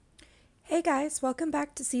Hey guys, welcome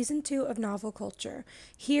back to season 2 of Novel Culture.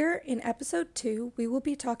 Here in episode 2, we will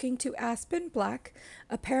be talking to Aspen Black,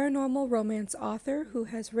 a paranormal romance author who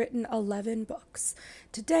has written 11 books.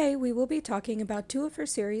 Today, we will be talking about two of her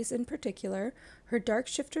series in particular, her Dark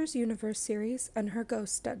Shifters Universe series and her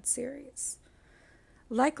Ghost Stud series.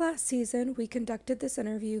 Like last season, we conducted this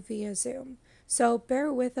interview via Zoom, so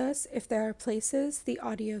bear with us if there are places the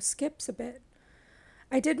audio skips a bit.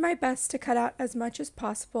 I did my best to cut out as much as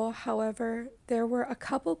possible, however, there were a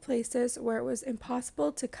couple places where it was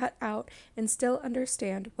impossible to cut out and still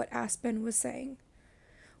understand what Aspen was saying.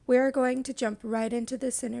 We are going to jump right into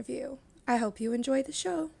this interview. I hope you enjoy the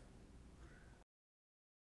show.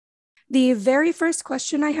 The very first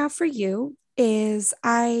question I have for you is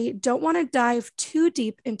I don't want to dive too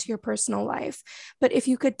deep into your personal life, but if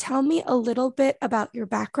you could tell me a little bit about your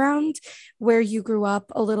background, where you grew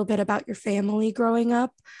up, a little bit about your family growing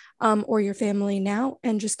up, or your family now,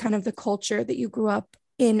 and just kind of the culture that you grew up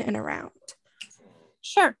in and around.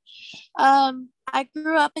 Sure. I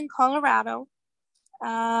grew up in Colorado.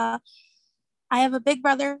 I have a big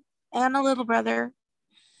brother and a little brother.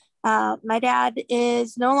 My dad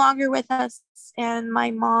is no longer with us, and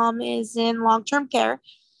my mom is in long-term care.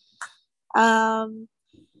 Um,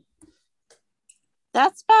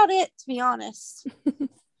 that's about it, to be honest.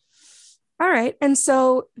 All right. And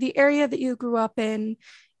so the area that you grew up in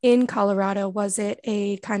Colorado, was it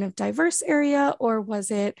a kind of diverse area or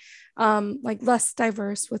was it like less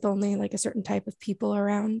diverse with only like a certain type of people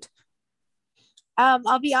around?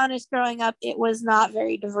 I'll be honest, growing up, it was not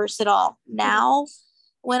very diverse at all. Now,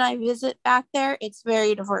 when I visit back there, it's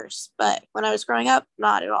very diverse, but when I was growing up,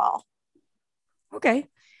 not at all. Okay.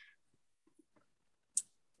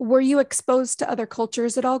 Were you exposed to other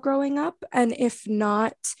cultures at all growing up? And if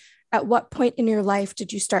not, at what point in your life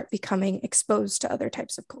did you start becoming exposed to other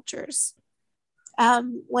types of cultures?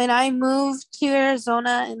 When I moved to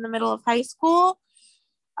Arizona in the middle of high school,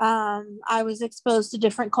 I was exposed to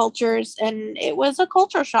different cultures, and it was a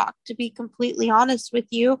culture shock, to be completely honest with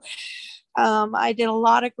you. I did a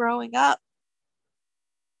lot of growing up.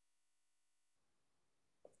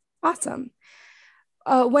 Awesome.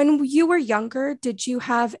 When you were younger, did you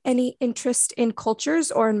have any interest in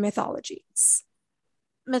cultures or in mythologies?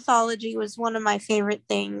 Mythology was one of my favorite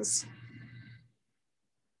things.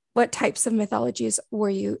 What types of mythologies were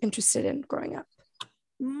you interested in growing up?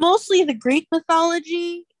 Mostly the Greek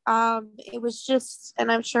mythology. It was just, and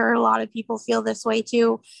I'm sure a lot of people feel this way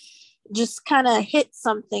too, just kind of hit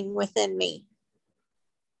something within me.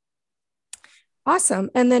 Awesome.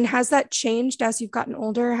 And then has that changed as you've gotten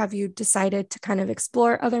older? Have you decided to kind of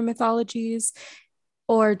explore other mythologies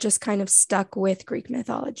or just kind of stuck with Greek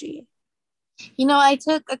mythology? I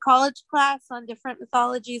took a college class on different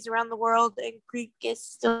mythologies around the world, and Greek is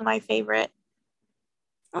still my favorite.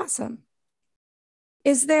 Awesome.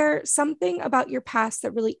 Is there something about your past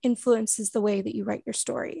that really influences the way that you write your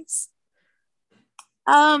stories?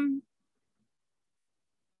 Um,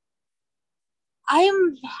 I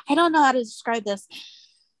don't know how to describe this.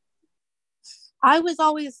 I was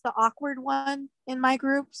always the awkward one in my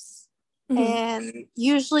groups, Mm-hmm. and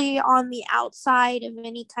usually on the outside of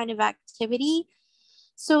any kind of activity.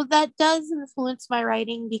 So that does influence my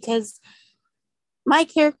writing because my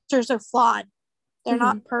characters are flawed. They're Mm-hmm.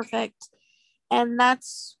 not perfect. And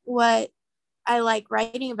that's what I like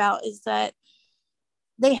writing about, is that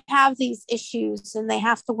they have these issues and they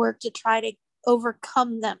have to work to try to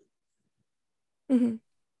overcome them. Mm-hmm.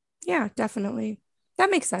 Yeah, definitely. That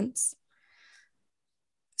makes sense.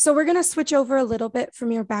 So we're going to switch over a little bit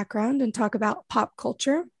from your background and talk about pop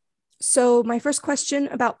culture. So my first question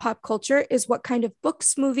about pop culture is what kind of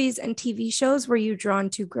books, movies, and TV shows were you drawn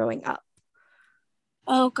to growing up?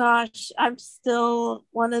 Oh gosh, I'm still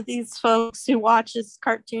one of these folks who watches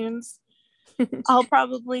cartoons. I'll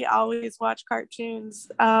probably always watch cartoons.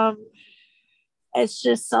 It's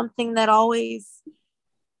just something that always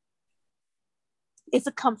is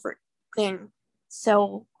a comfort thing.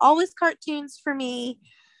 So always cartoons for me.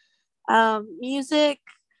 Music.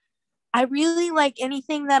 I really like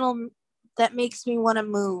anything that makes me want to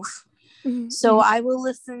move. So Mm-hmm. I will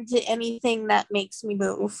listen to anything that makes me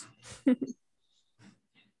move.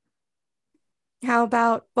 How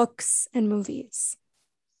about books and movies?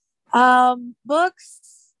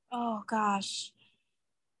 Books. Oh gosh.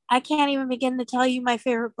 I can't even begin to tell you my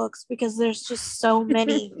favorite books because there's just so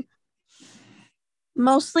many.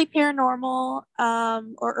 Mostly paranormal,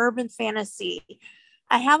 or urban fantasy.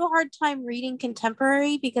 I have a hard time reading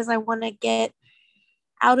contemporary because I want to get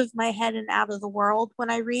out of my head and out of the world when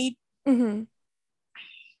I read. Mm-hmm.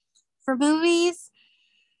 For movies,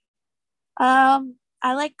 I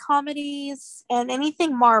like comedies and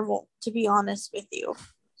anything Marvel. to be honest with you.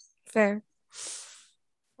 Fair.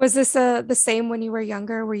 Was this the same when you were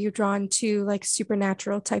younger? Were you drawn to like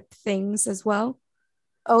supernatural type things as well?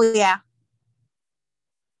 Oh, yeah.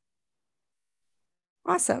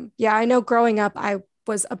 Awesome. Yeah, I know growing up, I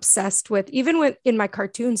was obsessed with, even with in my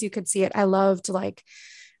cartoons, you could see it. I loved like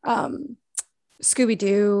um, Scooby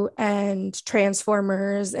Doo and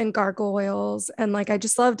Transformers and Gargoyles. And like, I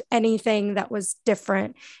just loved anything that was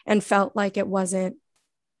different and felt like it wasn't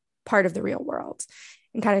part of the real world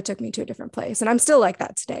and kind of took me to a different place. And I'm still like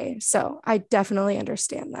that today. So I definitely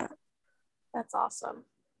understand that. That's awesome.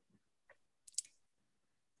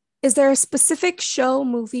 Is there a specific show,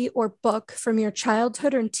 movie, or book from your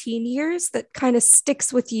childhood or teen years that kind of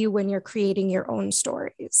sticks with you when you're creating your own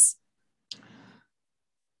stories?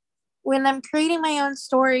 When I'm creating my own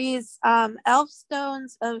stories,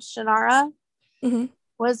 Elfstones of Shannara Mm-hmm.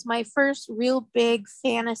 was my first real big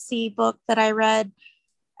fantasy book that I read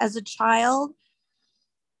as a child.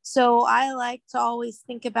 So I like to always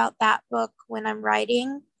think about that book when I'm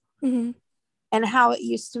writing Mm-hmm. and how it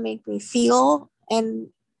used to make me feel. And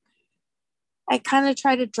I kind of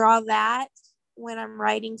try to draw that when I'm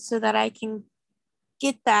writing so that I can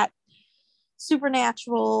get that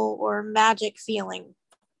supernatural or magic feeling.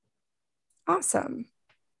 Awesome.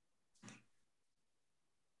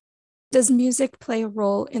 Does music play a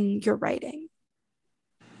role in your writing?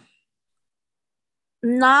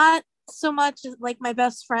 Not so much like my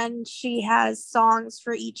best friend, she has songs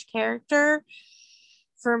for each character.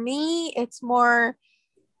 For me, it's more,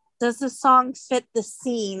 does the song fit the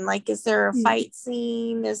scene? Like, is there a fight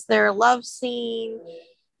scene? Is there a love scene?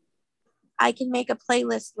 I can make a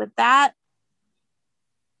playlist with that.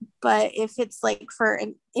 But if it's like for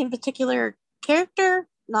an in particular character,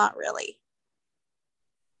 not really.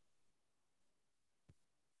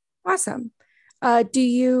 Awesome. Do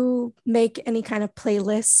you make any kind of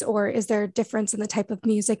playlists, or is there a difference in the type of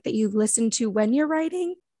music that you listen to when you're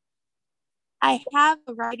writing? I have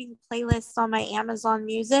a writing playlist on my Amazon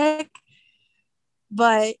Music,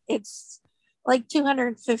 but it's like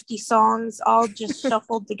 250 songs all just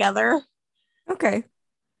shuffled together. Okay.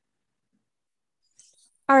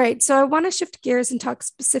 All right. So I want to shift gears and talk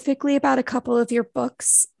specifically about a couple of your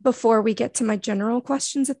books before we get to my general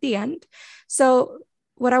questions at the end. So,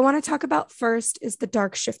 what I want to talk about first is the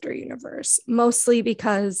Dark Shifter universe, mostly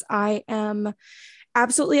because I am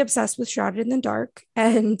absolutely obsessed with Shrouded in the Dark,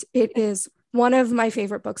 and it is one of my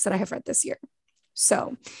favorite books that I have read this year.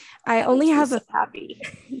 So, I only have a happy.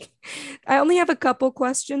 I only have a couple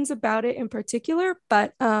questions about it in particular,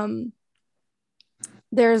 but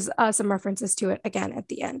there's some references to it again at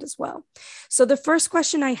the end as well. So the first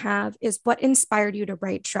question I have is, what inspired you to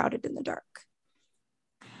write Shrouded in the Dark?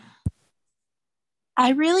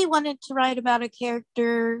 I really wanted to write about a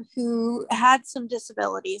character who had some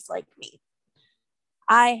disabilities like me.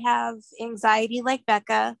 I have anxiety like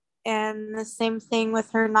Becca, and the same thing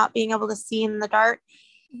with her not being able to see in the dark.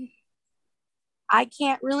 I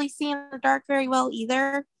can't really see in the dark very well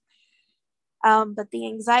either, but the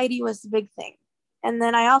anxiety was the big thing. And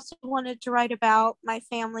then I also wanted to write about my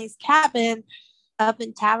family's cabin up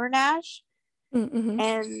in Tabernash, Mm-hmm.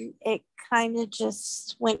 and it kind of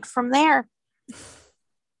just went from there.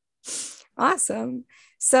 Awesome.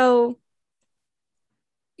 So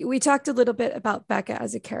we talked a little bit about Becca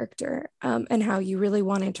as a character, and how you really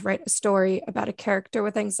wanted to write a story about a character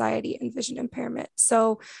with anxiety and vision impairment.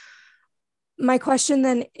 So my question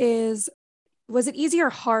then is, was it easy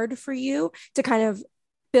or hard for you to kind of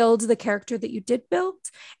build the character that you did build?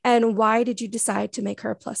 And why did you decide to make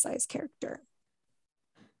her a plus size character?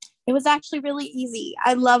 It was actually really easy.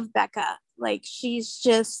 I love Becca. Like, she's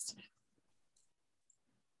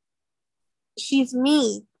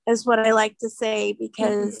me, is what I like to say,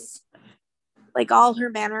 because like all her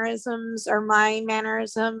mannerisms are my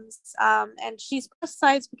mannerisms. And she's plus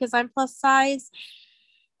size because I'm plus size.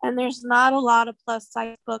 And there's not a lot of plus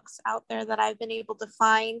size books out there that I've been able to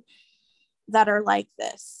find that are like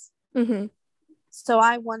this. Mm-hmm. So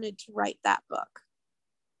I wanted to write that book.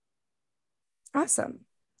 Awesome.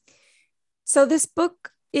 So this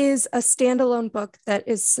book is a standalone book that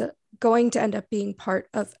is going to end up being part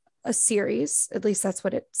of a series. At least that's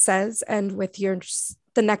what it says. And with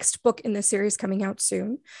the next book in the series coming out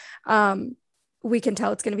soon, we can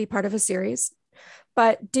tell it's going to be part of a series.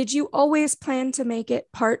 But did you always plan to make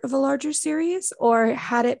it part of a larger series, or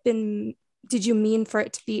did you mean for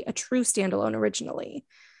it to be a true standalone originally?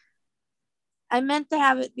 I meant to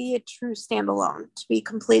have it be a true standalone, to be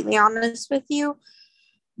completely honest with you.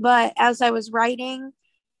 But as I was writing,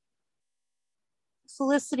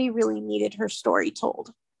 Felicity really needed her story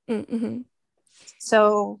told. Mm-hmm.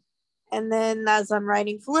 So And then as I'm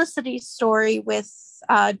writing Felicity's story with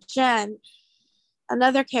Jen,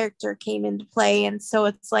 another character came into play. And so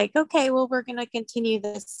it's like, okay, well, we're going to continue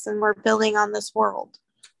this and we're building on this world.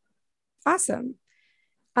 Awesome.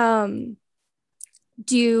 Do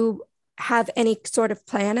you have any sort of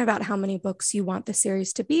plan about how many books you want the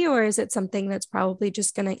series to be, or is it something that's probably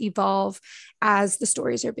just going to evolve as the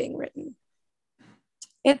stories are being written?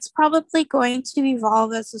 It's probably going to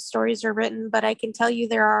evolve as the stories are written, but I can tell you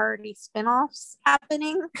there are already spin-offs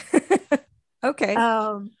happening. Okay.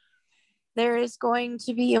 There is going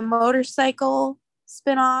to be a motorcycle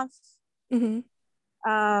spin-off. Mm-hmm.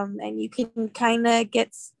 And you can kind of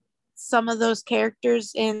get some of those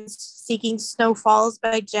characters in Seeking Snow Falls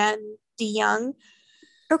by Jen DeYoung.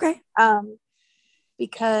 Okay.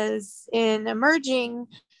 Because in Emerging,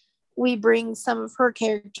 we bring some of her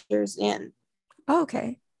characters in. Oh,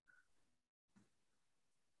 okay.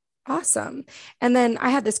 Awesome. And then I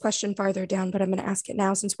had this question farther down, but I'm going to ask it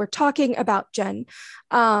now since we're talking about Jen.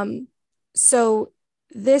 So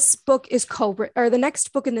this book is co-written, or the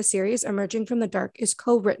next book in the series, Emerging from the Dark, is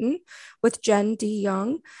co-written with Jen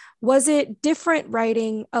DeYoung. Was it different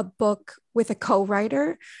writing a book with a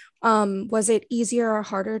co-writer? Was it easier or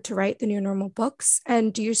harder to write than your normal books?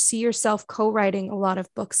 And do you see yourself co-writing a lot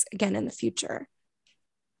of books again in the future?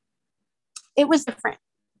 It was different,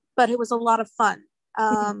 but it was a lot of fun.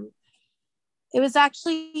 It was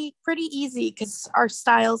actually pretty easy because our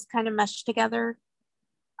styles kind of meshed together.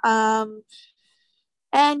 And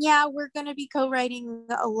yeah, we're going to be co-writing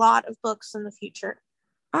a lot of books in the future.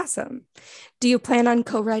 Awesome. Do you plan on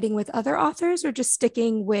co-writing with other authors or just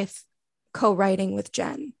sticking with co-writing with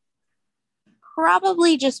Jen?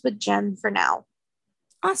 Probably just with Jen for now.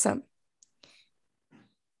 Awesome.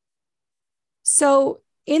 So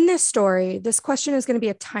in this story, this question is going to be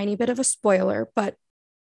a tiny bit of a spoiler, but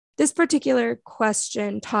this particular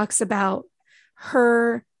question talks about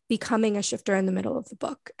her becoming a shifter in the middle of the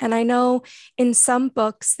book. And I know in some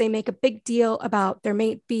books, they make a big deal about their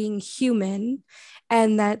mate being human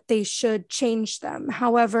and that they should change them.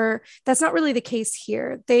 However, that's not really the case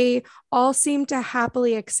here. They all seem to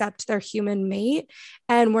happily accept their human mate,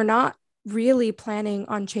 and we're not really planning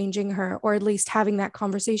on changing her, or at least having that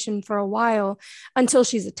conversation for a while until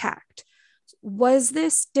she's attacked. Was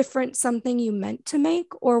this different something you meant to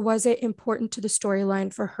make, or was it important to the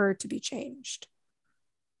storyline for her to be changed?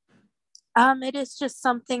 It is just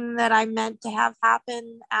something that I meant to have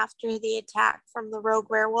happen after the attack from the rogue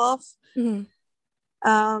werewolf. Mm-hmm.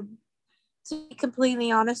 To be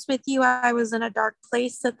completely honest with you, I was in a dark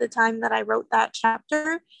place at the time that I wrote that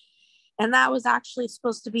chapter, and that was actually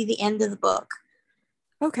supposed to be the end of the book.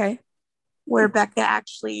 Okay. Where Becca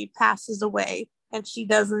actually passes away and she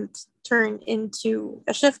doesn't turn into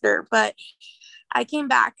a shifter, but I came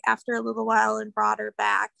back after a little while and brought her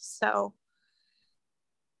back. So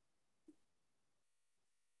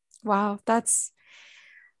wow, that's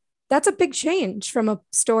a big change from a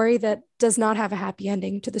story that does not have a happy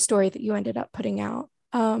ending to the story that you ended up putting out.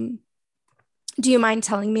 Do you mind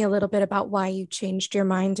telling me a little bit about why you changed your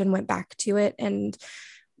mind and went back to it and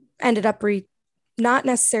ended up not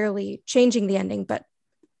necessarily changing the ending, but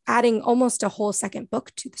adding almost a whole second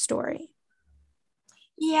book to the story?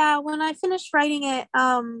 Yeah, when I finished writing it,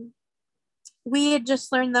 we had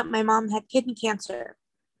just learned that my mom had kidney cancer.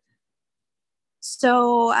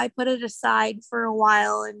 So I put it aside for a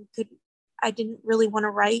while and I didn't really want to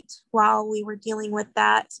write while we were dealing with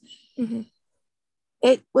that. Mm-hmm.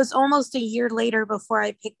 It was almost a year later before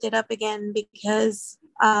I picked it up again because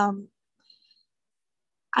I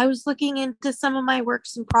was looking into some of my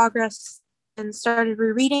works in progress and started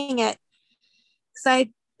rereading it because I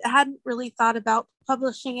hadn't really thought about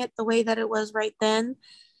publishing it the way that it was right then.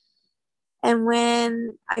 And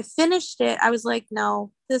when I finished it, I was like,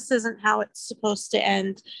 no, this isn't how it's supposed to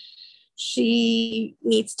end. She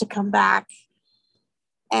needs to come back.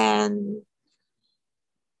 And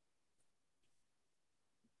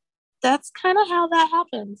that's kind of how that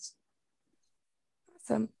happens.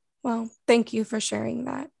 Awesome. Well, thank you for sharing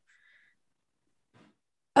that.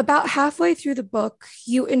 About halfway through the book,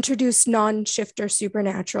 you introduce non-shifter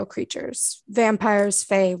supernatural creatures, vampires,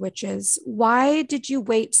 fae, witches. Why did you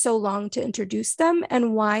wait so long to introduce them?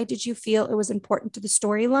 And why did you feel it was important to the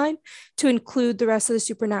storyline to include the rest of the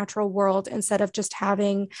supernatural world instead of just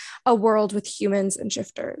having a world with humans and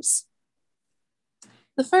shifters?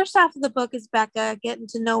 The first half of the book is Becca getting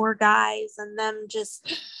to know her guys and them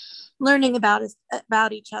just learning about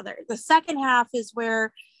each other. The second half is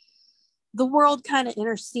where the world kind of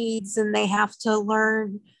intercedes and they have to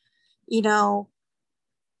learn,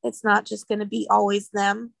 it's not just going to be always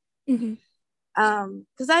them. Mm-hmm.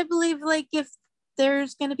 Because I believe, like, if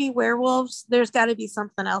there's going to be werewolves, there's got to be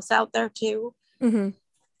something else out there too. Mm-hmm.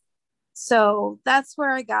 So that's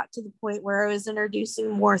where I got to the point where I was introducing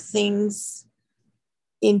more things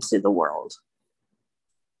into the world.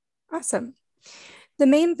 Awesome. The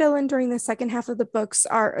main villain during the second half of the books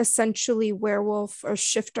are essentially werewolf or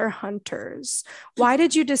shifter hunters. Why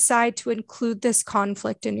did you decide to include this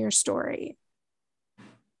conflict in your story?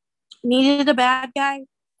 Needed a bad guy,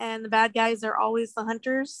 and the bad guys are always the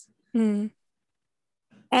hunters. Mm.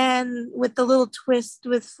 And with the little twist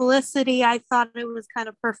with Felicity, I thought it was kind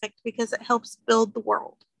of perfect because it helps build the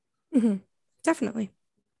world. Mm-hmm. Definitely.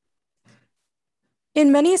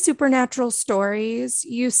 In many supernatural stories,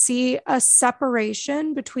 you see a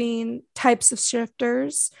separation between types of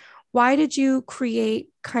shifters. Why did you create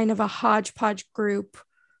kind of a hodgepodge group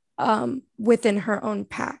within her own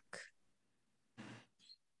pack?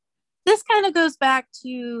 This kind of goes back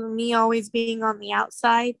to me always being on the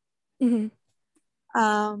outside. Mm-hmm.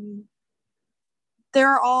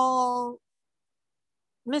 They're all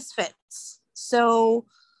misfits. So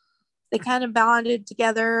they kind of bonded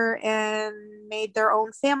together and made their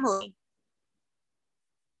own family.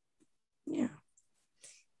 Yeah.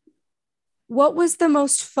 What was the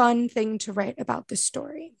most fun thing to write about this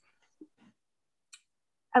story?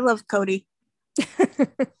 I love Cody.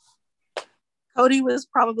 Cody was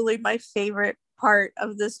probably my favorite part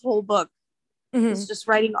of this whole book. Mm-hmm. It's just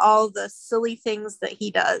writing all the silly things that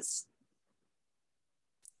he does.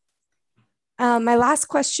 My last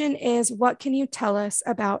question is, what can you tell us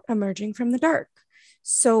about Emerging from the Dark?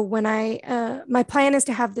 So when my plan is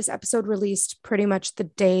to have this episode released pretty much the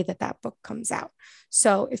day that that book comes out.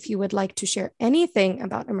 So if you would like to share anything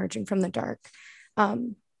about Emerging from the Dark,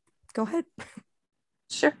 go ahead.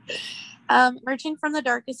 Sure. Emerging from the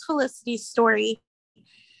Dark is Felicity's story.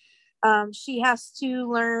 She has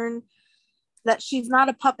to learn that she's not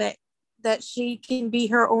a puppet, that she can be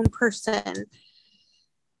her own person.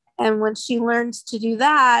 And when she learns to do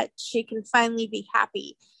that, she can finally be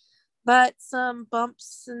happy. But some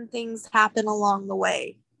bumps and things happen along the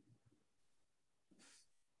way.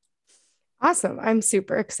 Awesome. I'm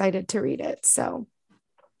super excited to read it. So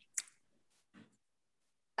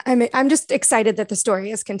I'm just excited that the story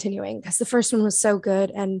is continuing because the first one was so good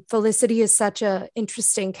and Felicity is such an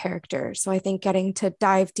interesting character. So I think getting to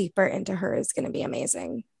dive deeper into her is going to be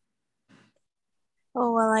amazing.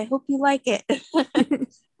 Oh, well, I hope you like it.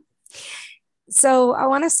 So I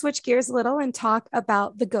want to switch gears a little and talk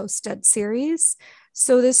about the Ghosted series.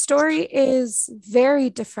 So this story is very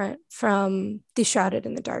different from the Shrouded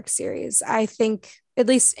in the Dark series. I think, at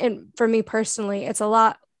least for me personally, it's a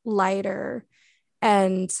lot lighter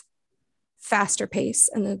and faster pace,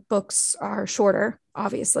 and the books are shorter,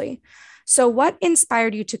 obviously. So what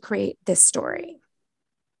inspired you to create this story?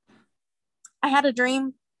 I had a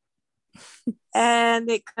dream and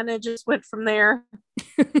it kind of just went from there.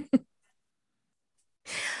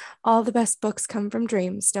 All the best books come from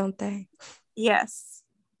dreams, don't they? Yes.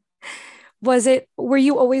 Were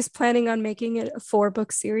you always planning on making it a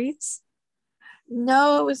 4-book series?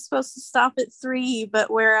 No, it was supposed to stop at 3,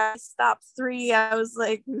 but where I stopped 3, I was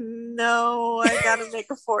like, no, I gotta make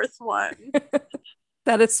a 4th one.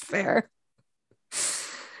 That is fair.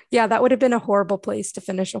 Yeah, that would have been a horrible place to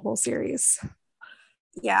finish a whole series.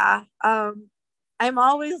 Yeah. I'm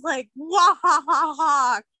always like, wah ha ha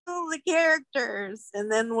ha, kill the characters.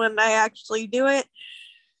 And then when I actually do it,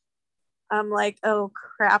 I'm like, oh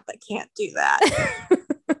crap, I can't do that.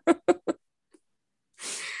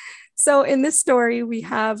 So in this story, we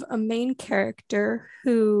have a main character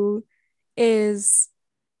who is,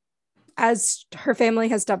 as her family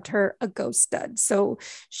has dubbed her, a ghost stud. So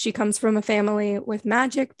she comes from a family with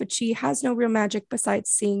magic, but she has no real magic besides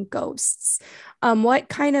seeing ghosts. What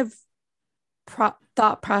kind of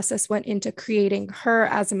thought process went into creating her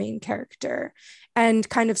as a main character and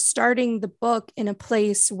kind of starting the book in a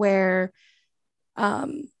place where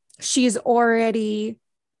she's already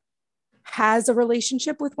has a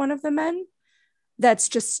relationship with one of the men that's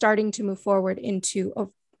just starting to move forward into a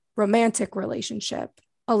romantic relationship,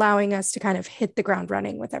 allowing us to kind of hit the ground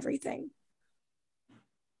running with everything?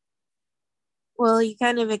 Well, you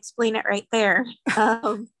kind of explain it right there.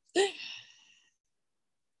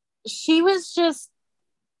 She was just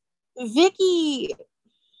Vicky.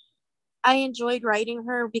 I enjoyed writing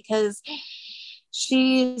her because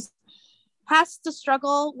she has to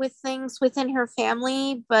struggle with things within her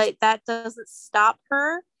family, but that doesn't stop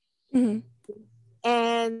her. Mm-hmm.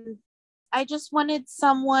 And I just wanted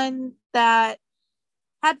someone that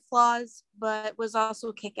had flaws, but was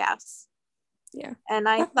also kick-ass. Yeah. And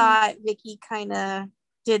I thought Vicky kind of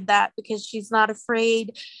did that because she's not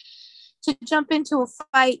afraid to jump into a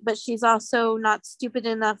fight, but she's also not stupid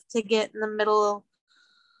enough to get in the middle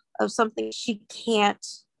of something she can't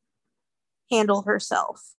handle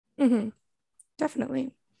herself. Mm-hmm.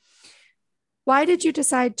 Definitely. Why did you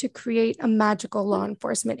decide to create a magical law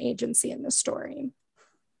enforcement agency in the story?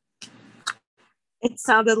 It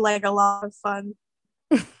sounded like a lot of fun.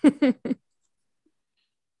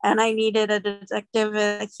 And I needed a detective.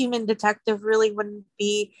 A human detective really wouldn't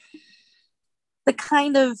be the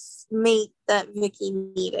kind of mate that Vicky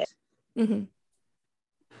needed. Mm-hmm.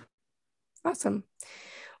 Awesome.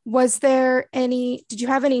 Did you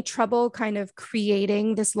have any trouble kind of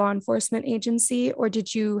creating this law enforcement agency, or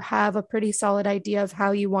did you have a pretty solid idea of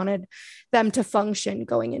how you wanted them to function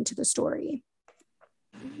going into the story?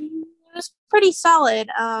 It was pretty solid.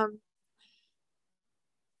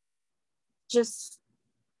 Just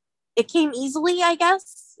it came easily, I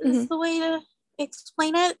guess, Mm-hmm. is the way to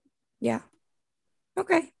explain it. Yeah.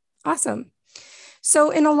 Okay. Awesome. So,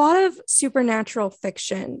 in a lot of supernatural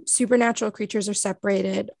fiction, supernatural creatures are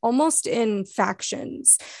separated almost in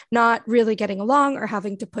factions, not really getting along or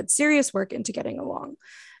having to put serious work into getting along.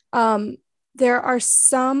 Um, there are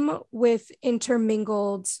some with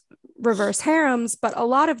intermingled reverse harems, but a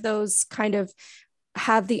lot of those kind of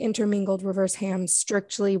have the intermingled reverse hams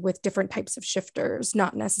strictly with different types of shifters,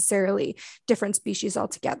 not necessarily different species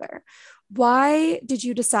altogether. Why did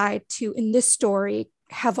you decide to, in this story,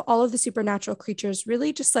 have all of the supernatural creatures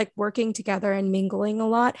really just like working together and mingling a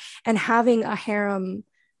lot and having a harem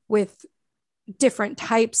with different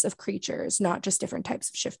types of creatures, not just different types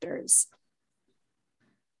of shifters?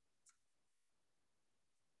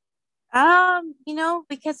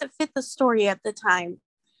 Because it fit the story at the time.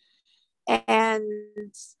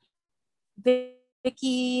 And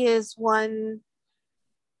Vicky is one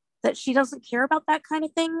that she doesn't care about that kind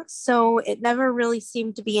of thing. So it never really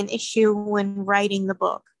seemed to be an issue when writing the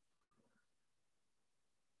book.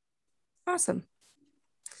 Awesome.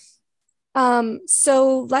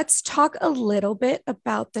 So let's talk a little bit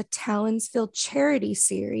about the Talonsville Charity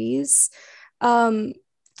Series. Um,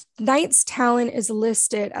 Knight's Talon is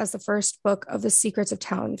listed as the first book of the Secrets of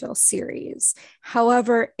Talonville series.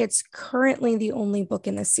 However, it's currently the only book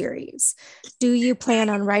in the series. Do you plan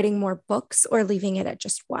on writing more books or leaving it at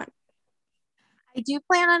just one? I do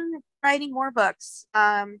plan on writing more books.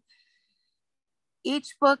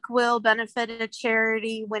 Each book will benefit a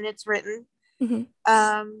charity when it's written. Mm-hmm.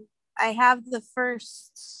 I have the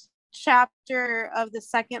first chapter of the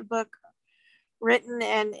second book written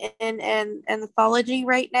and in an anthology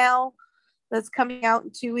right now that's coming out in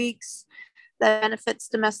 2 weeks that benefits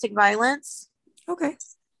domestic violence. Okay.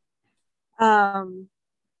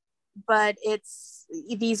 But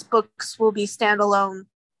these books will be standalone,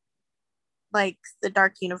 like the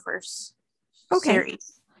Dark Universe Okay.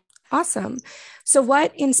 series. Awesome. So,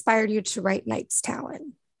 what inspired you to write Knight's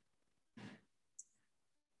Talon?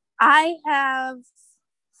 I have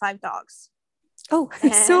 5 dogs. Oh,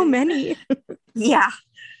 so And many. yeah,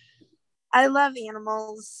 I love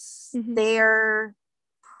animals. Mm-hmm. They're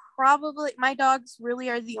probably my dogs really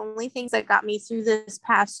are the only things that got me through this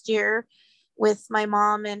past year with my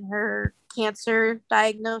mom and her cancer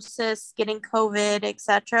diagnosis, getting COVID,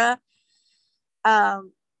 etc.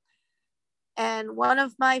 And one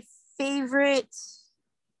of my favorite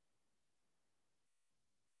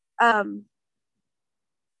um,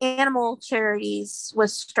 animal charities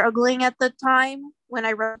was struggling at the time when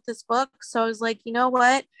I wrote this book. So I was like, you know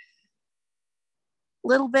what?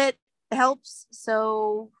 Little bit helps.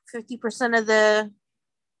 So 50% of the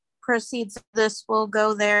proceeds of this will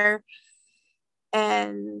go there.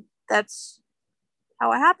 And that's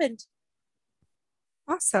how it happened.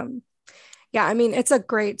 Awesome. Yeah, I mean, it's a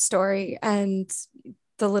great story, and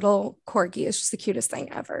the little corgi is just the cutest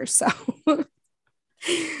thing ever. So,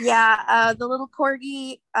 Yeah, the little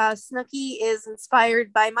corgi, Snooky, is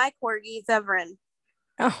inspired by my corgi, Zevran.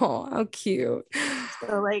 oh, how cute.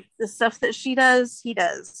 So, like, the stuff that she does, he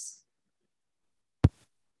does.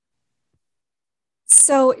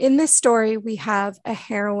 So, in this story, we have a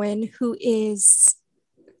heroine who is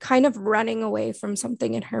kind of running away from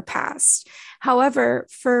something in her past. However,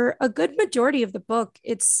 for a good majority of the book,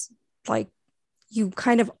 it's like you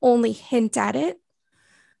kind of only hint at it.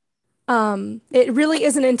 It really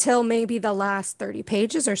isn't until maybe the last 30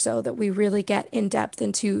 pages or so that we really get in depth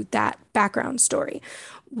into that background story.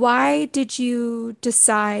 Why did you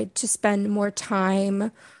decide to spend more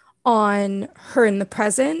time on her in the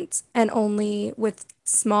present and only with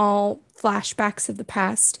small flashbacks of the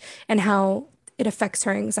past and how it affects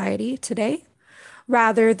her anxiety today,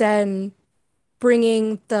 rather than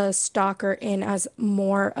bringing the stalker in as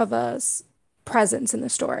more of a presence in the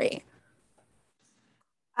story?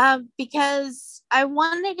 Because I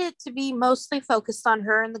wanted it to be mostly focused on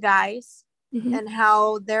her and the guys Mm-hmm. and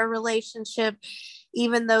how their relationship,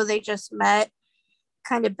 even though they just met,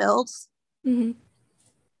 kind of builds. Mm-hmm.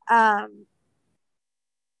 Um,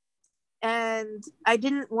 and I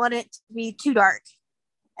didn't want it to be too dark.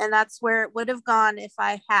 And that's where it would have gone if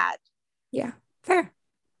I had. Yeah, fair.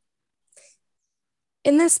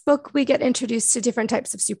 In this book, we get introduced to different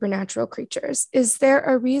types of supernatural creatures. Is there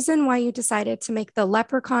a reason why you decided to make the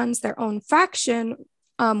leprechauns their own faction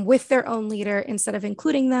with their own leader instead of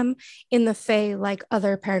including them in the Fae like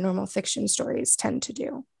other paranormal fiction stories tend to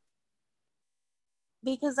do?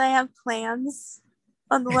 Because I have plans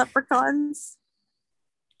on the leprechauns.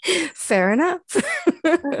 Fair enough.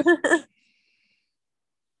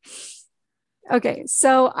 Okay,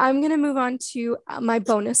 so I'm going to move on to my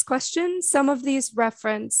bonus question. Some of these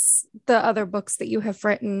reference the other books that you have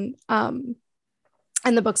written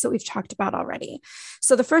and the books that we've talked about already.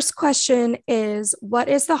 So the first question is, what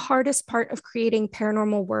is the hardest part of creating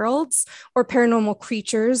paranormal worlds or paranormal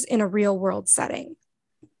creatures in a real world setting?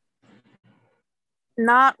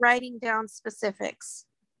 Not writing down specifics.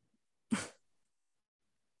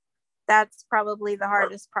 That's probably the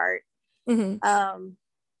hardest part. Mm-hmm.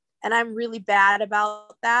 And I'm really bad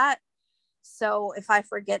about that. So if I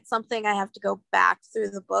forget something, I have to go back through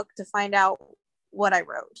the book to find out what I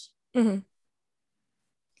wrote. Mm-hmm.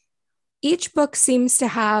 Each book seems to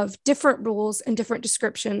have different rules and different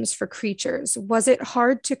descriptions for creatures. Was it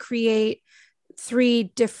hard to create 3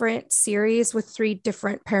 different series with 3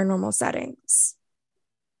 different paranormal settings?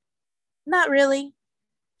 Not really.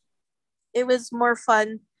 It was more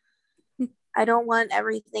fun. I don't want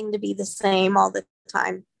everything to be the same all the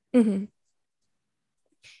time. Mm-hmm.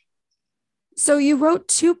 So you wrote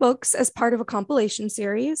 2 books as part of a compilation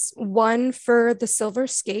series, one for the Silver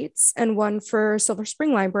Skates and one for Silver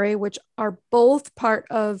Spring Library, which are both part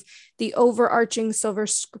of the overarching Silver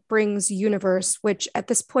Springs universe, which at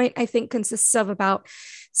this point I think consists of about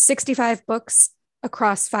 65 books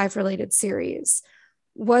across 5 related series.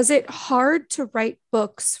 Was it hard to write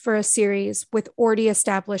books for a series with already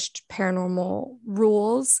established paranormal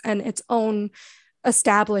rules and its own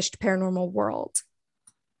established paranormal world?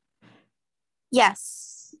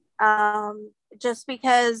 Yes. Just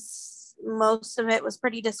because most of it was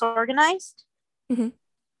pretty disorganized. Mm-hmm.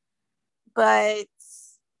 But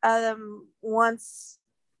once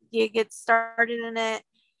you get started in it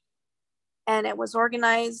and it was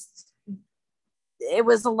organized, it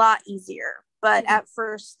was a lot easier. But at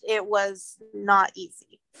first, it was not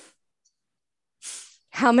easy.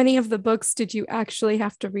 How many of the books did you actually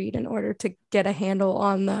have to read in order to get a handle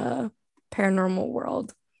on the paranormal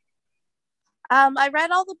world? I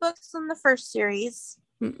read all the books in the first series.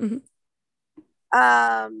 Mm-hmm.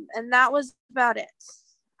 And that was about it.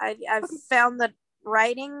 I've found that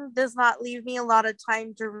writing does not leave me a lot of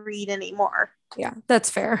time to read anymore. Yeah,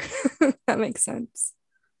 that's fair. That makes sense.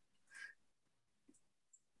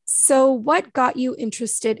 So, what got you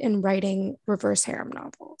interested in writing reverse harem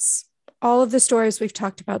novels? All of the stories we've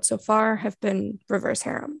talked about so far have been reverse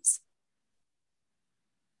harems.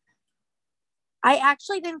 I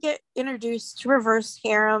actually didn't get introduced to reverse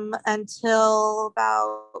harem until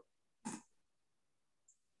about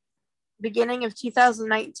beginning of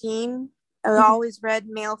 2019. I always read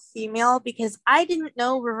male female because I didn't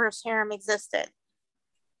know reverse harem existed.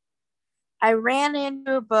 I ran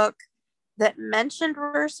into a book that mentioned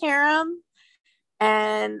reverse harem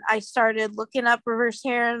and I started looking up reverse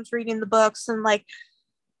harems, reading the books, and like,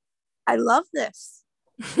 I love this.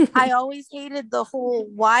 I always hated the whole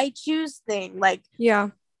why choose thing, like, yeah,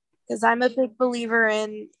 because I'm a big believer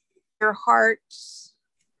in your heart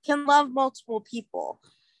can love multiple people,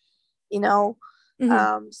 you know.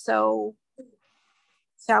 So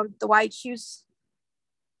found the why choose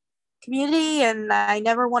community and I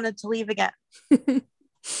never wanted to leave again.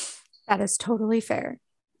 That is totally fair.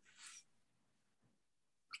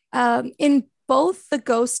 In both the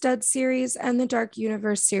Ghost Stud series and the Dark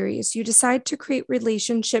Universe series, you decide to create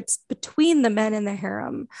relationships between the men in the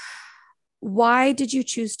harem. Why did you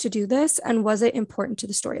choose to do this, and was it important to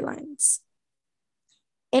the storylines?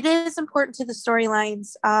 It is important to the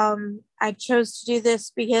storylines. I chose to do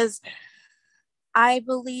this because I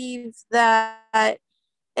believe that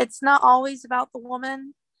it's not always about the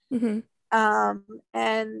woman. Mm-hmm.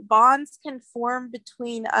 And bonds can form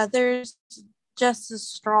between others just as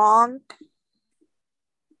strong.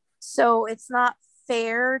 So it's not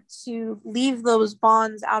fair to leave those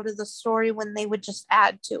bonds out of the story when they would just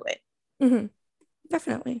add to it. Mm-hmm.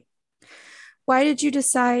 Definitely. Why did you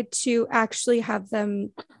decide to actually have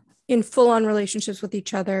them in full-on relationships with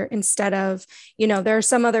each other instead of, there are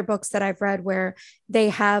some other books that I've read where they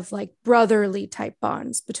have like brotherly type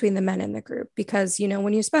bonds between the men in the group because,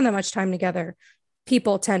 when you spend that much time together,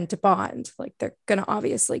 people tend to bond. Like they're going to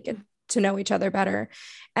obviously get to know each other better.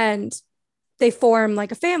 And they form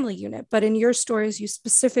like a family unit. But in your stories, you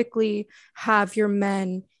specifically have your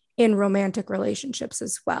men in romantic relationships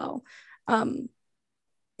as well.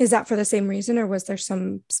 Is that for the same reason, or was there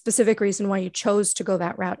some specific reason why you chose to go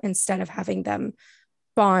that route instead of having them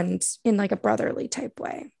bond in like a brotherly type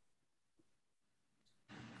way?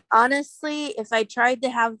 Honestly, if I tried to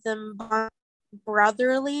have them bond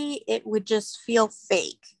brotherly, it would just feel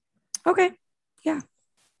fake. Okay. Yeah.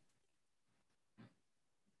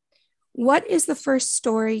 What is the first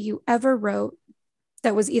story you ever wrote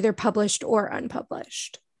that was either published or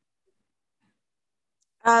unpublished?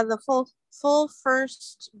 The full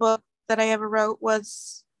first book that I ever wrote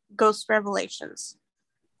was Ghost Revelations.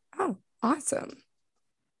 Oh, awesome.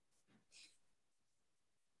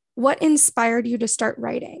 What inspired you to start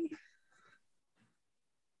writing?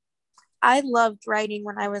 I loved writing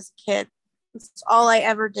when I was a kid. It's all I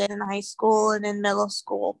ever did in high school and in middle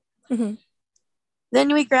school. Mm-hmm.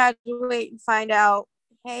 Then we graduate and find out,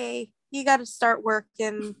 hey, you got to start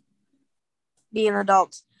working, be an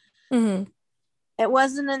adult. Mm-hmm. It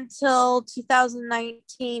wasn't until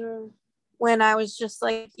 2019 when I was just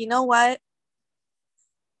like, you know what?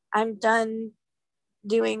 I'm done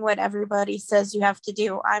doing what everybody says you have to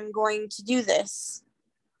do. I'm going to do this.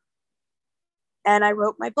 And I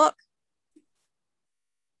wrote my book.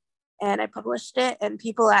 And I published it, and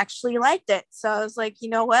people actually liked it. So I was like, you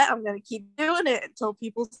know what? I'm going to keep doing it until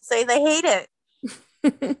people say they hate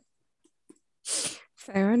it.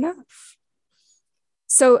 Fair enough.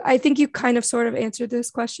 So I think you kind of sort of answered this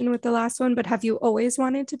question with the last one, but have you always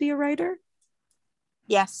wanted to be a writer?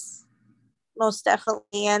 Yes, most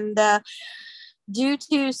definitely. And due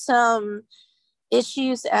to some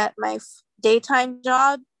issues at my daytime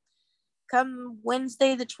job, come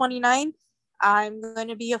Wednesday the 29th, I'm going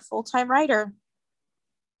to be a full-time writer.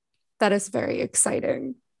 That is very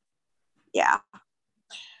exciting. Yeah.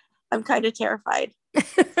 I'm kind of terrified.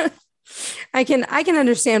 I can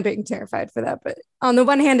understand being terrified for that, but on the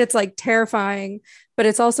one hand it's like terrifying, but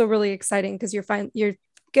it's also really exciting because you're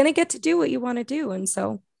going to get to do what you want to do, and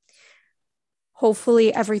so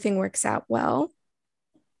hopefully everything works out well.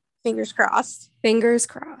 Fingers crossed. Fingers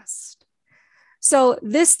crossed. So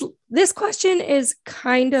this question is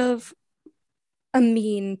kind of a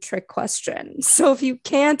mean trick question. So if you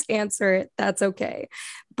can't answer it, that's okay.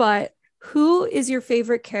 But who is your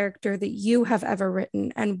favorite character that you have ever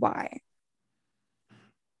written and why?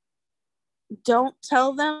 Don't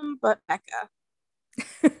tell them, but Becca.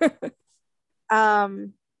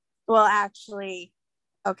 Well, actually,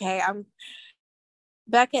 okay,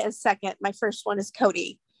 Becca is second. My first one is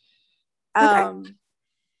Cody. Okay.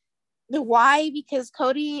 The why? Because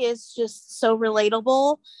Cody is just so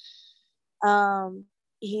relatable.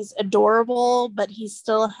 He's adorable, but he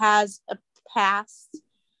still has a past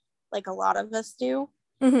like a lot of us do.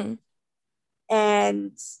 Mm-hmm.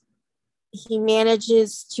 And he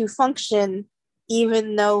manages to function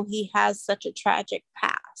even though he has such a tragic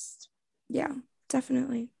past. Yeah,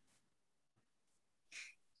 definitely.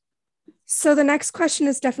 So the next question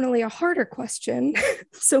is definitely a harder question.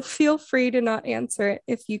 So feel free to not answer it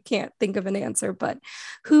if you can't think of an answer. But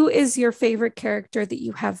who is your favorite character that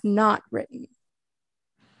you have not written?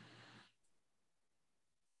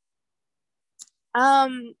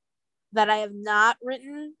 That I have not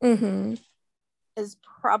written Mm-hmm. is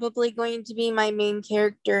probably going to be my main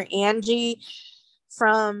character, Angie,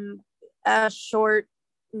 from a short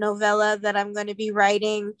novella that I'm going to be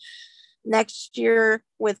writing next year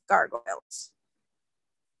with Gargoyles.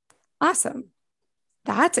 Awesome.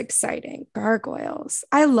 That's exciting. Gargoyles.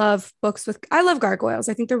 I love gargoyles.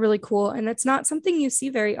 I think they're really cool. And it's not something you see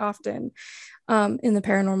very often in the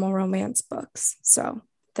paranormal romance books. So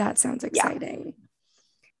that sounds exciting. Yeah.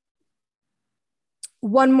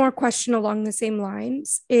 One more question along the same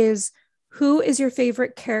lines is, who is your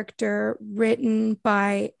favorite character written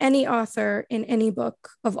by any author in any book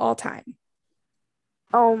of all time?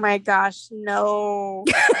 Oh my gosh, no.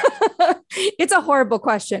 It's a horrible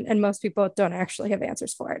question, and most people don't actually have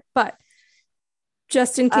answers for it. But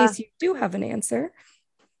just in case you do have an answer.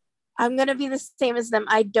 I'm going to be the same as them.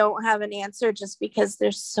 I don't have an answer just because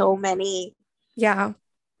there's so many. Yeah.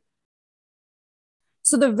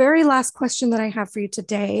 So the very last question that I have for you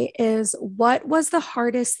today is, what was the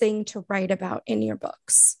hardest thing to write about in your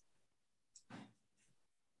books?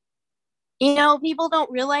 You know, people don't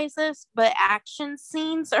realize this, but action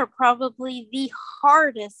scenes are probably the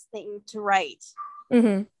hardest thing to write.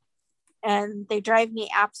 Mm-hmm. and they drive me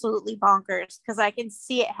absolutely bonkers because I can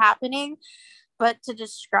see it happening, but to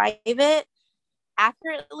describe it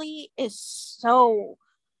accurately is so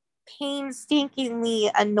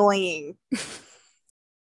painstakingly annoying.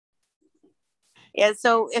 Yeah,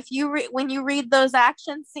 so if you when you read those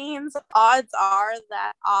action scenes, odds are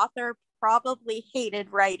that author probably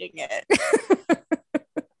hated writing it.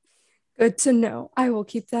 Good to know. I will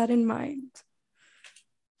keep that in mind.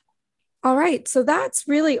 All right, so that's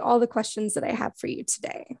really all the questions that I have for you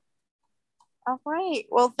today. All right.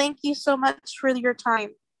 Well, thank you so much for your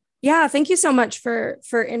time. Yeah, thank you so much for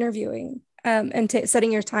interviewing and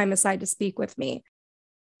setting your time aside to speak with me.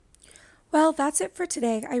 Well, that's it for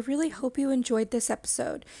today. I really hope you enjoyed this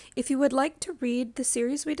episode. If you would like to read the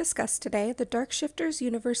series we discussed today, the Dark Shifters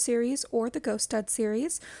Universe series or the Ghost Dad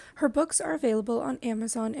series, her books are available on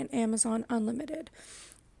Amazon and Amazon Unlimited.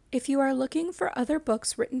 If you are looking for other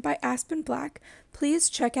books written by Aspen Black, please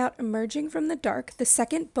check out Emerging from the Dark, the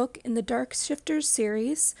second book in the Dark Shifters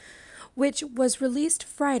series, which was released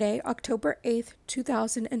Friday, October 8th,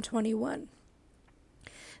 2021.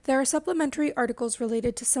 There are supplementary articles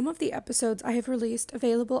related to some of the episodes I have released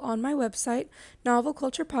available on my website,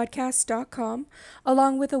 novelculturepodcast.com,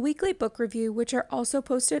 along with a weekly book review, which are also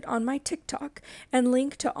posted on my TikTok and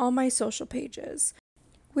linked to all my social pages.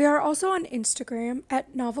 We are also on Instagram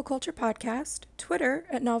at Novel Culture Podcast, Twitter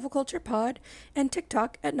at Novel Culture Pod, and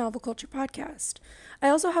TikTok at Novel Culture Podcast. I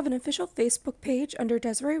also have an official Facebook page under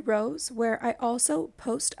Desiree Rose, where I also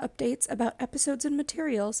post updates about episodes and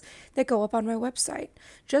materials that go up on my website.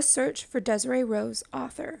 Just search for Desiree Rose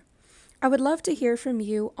Author. I would love to hear from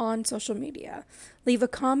you on social media. Leave a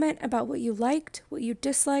comment about what you liked, what you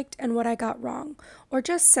disliked, and what I got wrong, or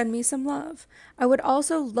just send me some love. I would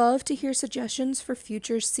also love to hear suggestions for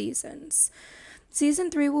future seasons.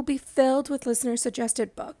 Season 3 will be filled with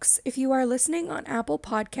listener-suggested books. If you are listening on Apple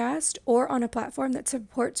Podcast or on a platform that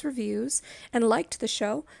supports reviews and liked the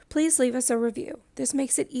show, please leave us a review. This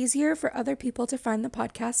makes it easier for other people to find the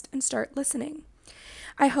podcast and start listening.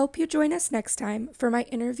 I hope you join us next time for my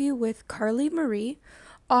interview with Carly Marie,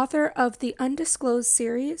 author of the Undisclosed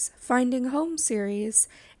series, Finding Home series,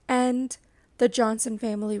 and the Johnson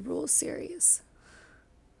Family Rules series.